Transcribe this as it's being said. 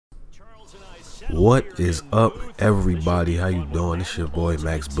What is up, everybody? How you doing? It's your boy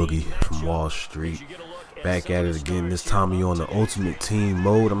Max Boogie from Wall Street, back at it again. This time we on the ultimate team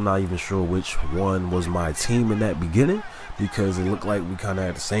mode. I'm not even sure which one was my team in that beginning because it looked like we kind of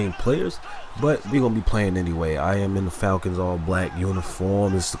had the same players, but we're gonna be playing anyway. I am in the Falcons all black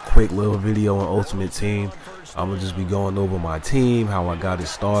uniform. It's a quick little video on ultimate team. I'm gonna just be going over my team, how I got it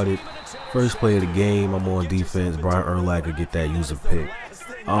started. First play of the game, I'm on defense. Brian Urlacher get that user pick.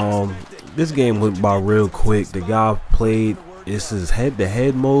 This game went by real quick. The guy played, it's his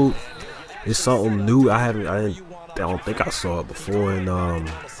head-to-head mode. It's something new. I don't think I saw it before in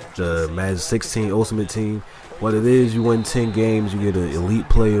the Madden 16 Ultimate Team. What it is, you win 10 games, you get an elite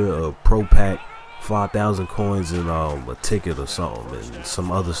player, a pro pack, 5,000 coins, and a ticket or something, and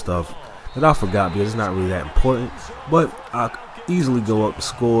some other stuff that I forgot because it's not really that important. But I easily go up the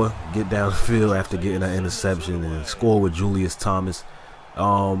score, get down the field after getting an interception, and score with Julius Thomas.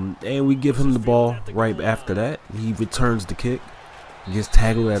 And we give him the ball right after that. He returns the kick, gets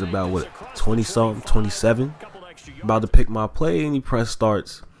tackled at about what, 20 something, 27. About to pick my play, and he press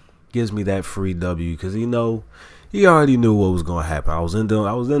starts, gives me that free W because he already knew what was gonna happen. I was end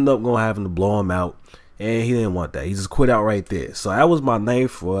up gonna having to blow him out, and he didn't want that. He just quit out right there. So that was my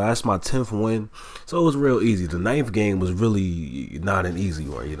that's my 10th win. So it was real easy. The 9th game was really not an easy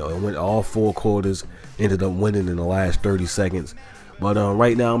one. It went all 4 quarters. Ended up winning in the last 30 seconds. But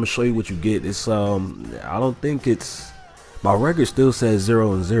right now I'm gonna show you what you get. It's I don't think it's, my record still says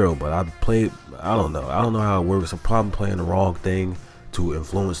 0-0, but I don't know how it works. I'm probably playing the wrong thing to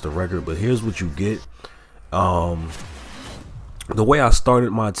influence the record, but here's what you get. The way I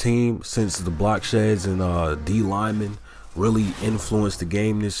started my team, since the block sheds and D linemen really influenced the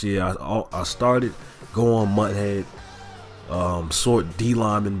game this year, I started go on Mudhead, sort D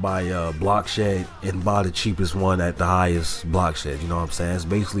lineman by block shed, and buy the cheapest one at the highest block shed. You know what I'm saying? That's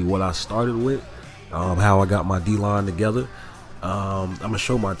basically what I started with. How I got my D line together. I'm gonna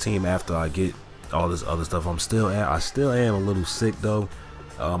show my team after I get all this other stuff. I still am a little sick though.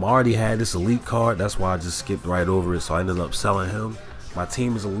 I already had this elite card, that's why I just skipped right over it, so I ended up selling him. My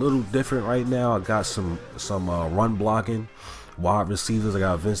team is a little different right now. I got some run blocking, wide receivers. I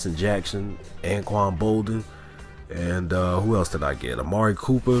got Vincent Jackson, Anquan Bolden, and who else did I get? Amari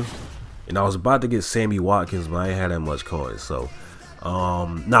Cooper, and I was about to get Sammy Watkins, but I ain't had that much coins, so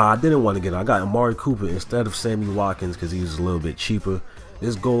I didn't want to get him. I got Amari Cooper instead of Sammy Watkins because he was a little bit cheaper.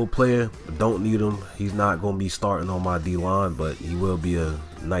 This gold player, don't need him. He's not going to be starting on my D-line, but he will be a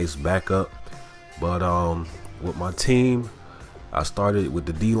nice backup. But with my team, I started with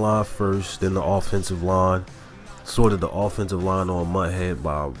the D-line first, then the offensive line. Sorted the offensive line on Mudhead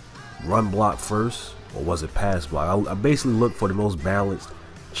by run block first, or was it pass block? I basically looked for the most balanced,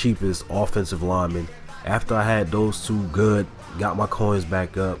 cheapest offensive lineman. After I had those two good, got my coins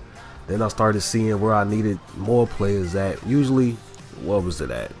back up, then I started seeing where I needed more players at. Usually, what was it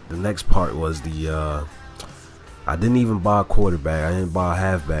at? The next part was the I didn't even buy a quarterback. I didn't buy a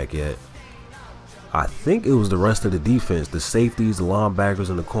halfback yet. I think it was the rest of the defense, the safeties, the linebackers,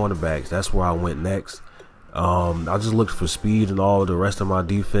 and the cornerbacks. That's where I went next. I just looked for speed and all the rest of my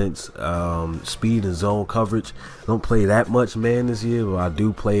defense, speed and zone coverage. I don't play that much man this year, but I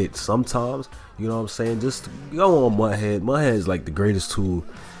do play it sometimes. You know what I'm saying? Just go on Mudhead. Mudhead is like the greatest tool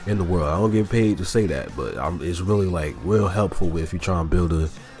in the world. I don't get paid to say that, but it's really like real helpful if you try and build a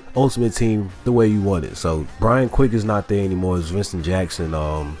ultimate team the way you want it. So Brian Quick is not there anymore. It's Vincent Jackson,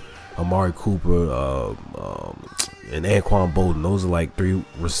 Amari Cooper, and Anquan Bolden. Those are like 3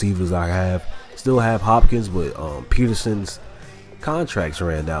 receivers I have. Still have Hopkins, but Peterson's contracts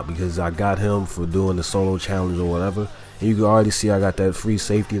ran out because I got him for doing the solo challenge or whatever. And you can already see I got that free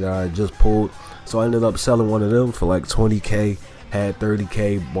safety that I just pulled. So I ended up selling one of them for like 20K. Had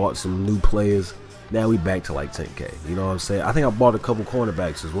 30K, bought some new players. Now we back to like 10K. You know what I'm saying? I think I bought a couple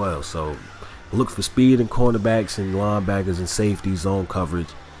cornerbacks as well. So look for speed and cornerbacks and linebackers and safety, zone coverage,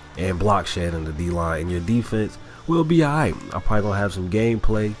 and block shed in the D-line. And your defense will be alright. I'm probably gonna have some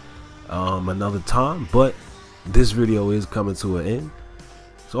gameplay another time, but this video is coming to an end.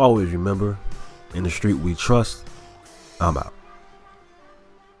 So always remember, in the street we trust. I'm out.